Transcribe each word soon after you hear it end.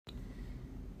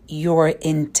your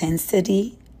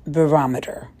intensity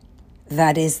barometer.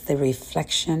 That is the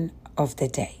reflection of the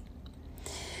day.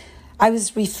 I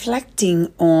was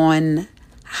reflecting on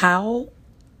how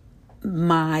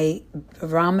my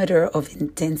barometer of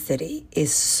intensity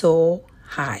is so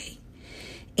high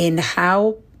and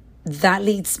how that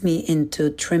leads me into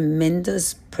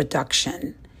tremendous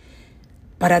production.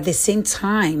 But at the same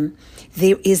time,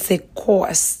 there is a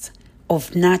cost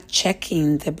of not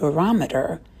checking the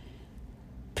barometer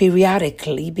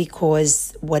periodically,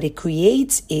 because what it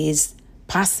creates is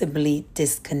possibly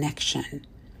disconnection.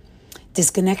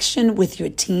 Disconnection with your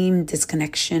team,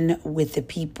 disconnection with the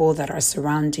people that are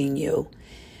surrounding you,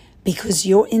 because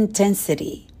your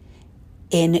intensity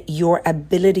and your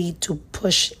ability to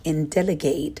push and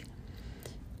delegate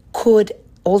could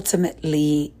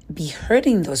ultimately be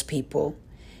hurting those people,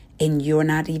 and you're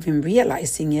not even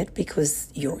realizing it because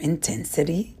your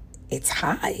intensity, it's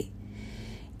high.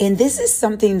 And this is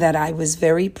something that I was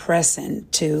very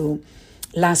present to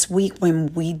last week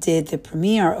when we did the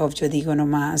premiere of Yo Digo No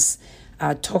Más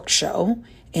talk show,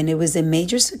 and it was a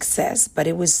major success, but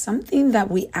it was something that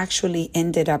we actually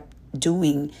ended up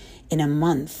doing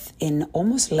in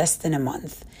almost less than a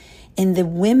month. And the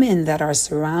women that are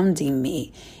surrounding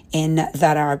me and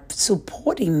that are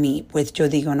supporting me with Yo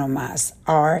Digo No Más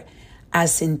are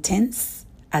as intense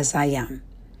as I am.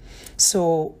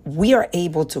 So we are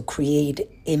able to create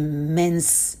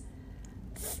immense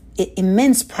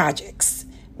projects.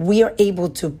 We are able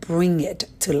to bring it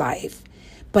to life.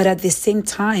 But at the same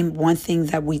time, one thing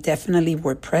that we definitely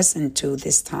were present to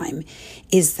this time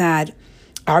is that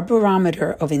our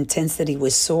barometer of intensity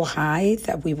was so high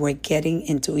that we were getting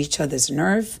into each other's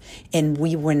nerve and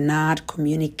we were not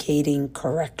communicating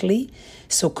correctly.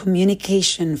 So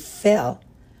communication fell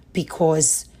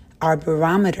because our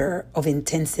barometer of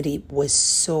intensity was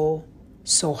so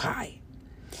high.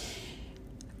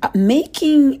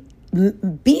 Being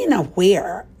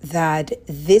aware that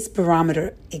this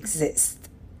barometer exists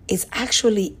is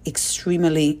actually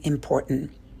extremely important,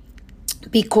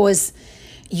 because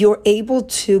you're able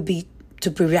to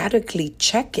periodically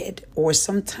check it, or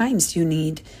sometimes you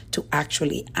need to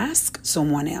actually ask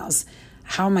someone else,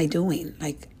 how am I doing?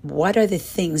 Like, what are the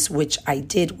things which I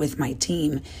did with my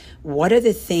team? What are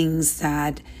the things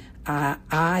that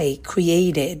I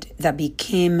created that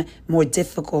became more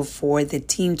difficult for the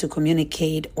team to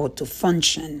communicate or to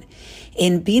function?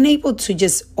 And being able to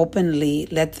just openly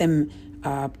let them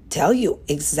tell you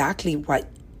exactly what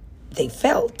they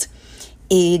felt,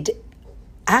 it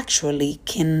actually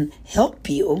can help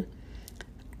you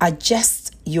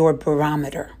adjust your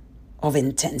barometer of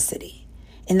intensity.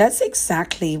 And that's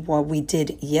exactly what we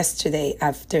did yesterday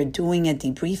after doing a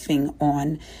debriefing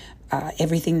on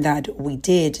everything that we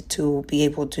did to be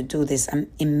able to do this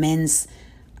immense,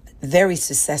 very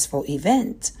successful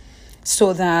event,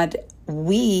 so that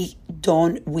we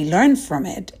learn from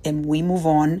it and we move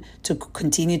on to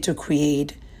continue to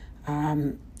create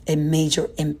a major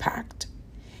impact.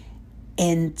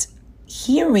 And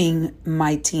hearing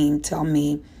my team tell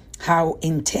me how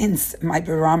intense my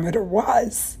barometer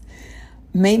was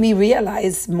made me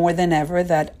realize more than ever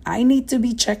that I need to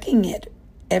be checking it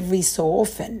every so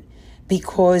often,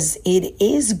 because it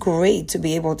is great to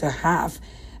be able to have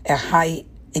a high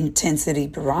intensity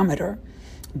barometer.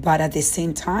 But at the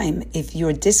same time, if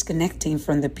you're disconnecting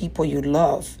from the people you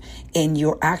love and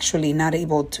you're actually not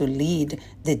able to lead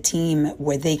the team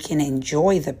where they can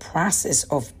enjoy the process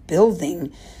of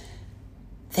building,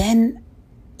 then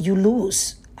you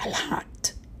lose a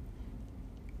lot.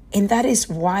 And that is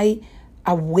why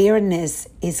awareness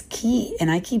is key. And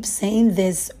I keep saying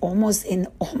this almost in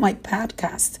all my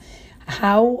podcasts,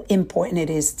 how important it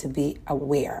is to be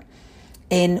aware.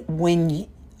 And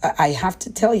I have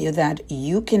to tell you that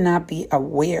you cannot be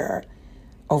aware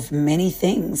of many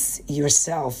things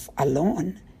yourself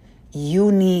alone.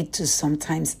 You need to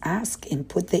sometimes ask and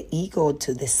put the ego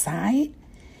to the side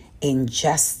and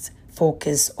just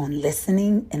focus on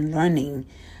listening and learning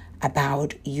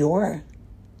about your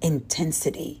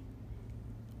intensity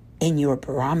in your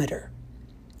barometer.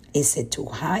 Is it too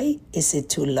high? Is it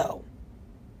too low?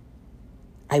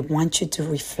 I want you to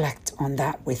reflect on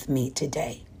that with me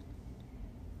today.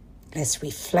 Let's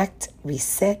reflect,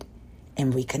 reset,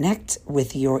 and reconnect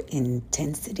with your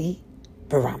intensity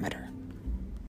barometer.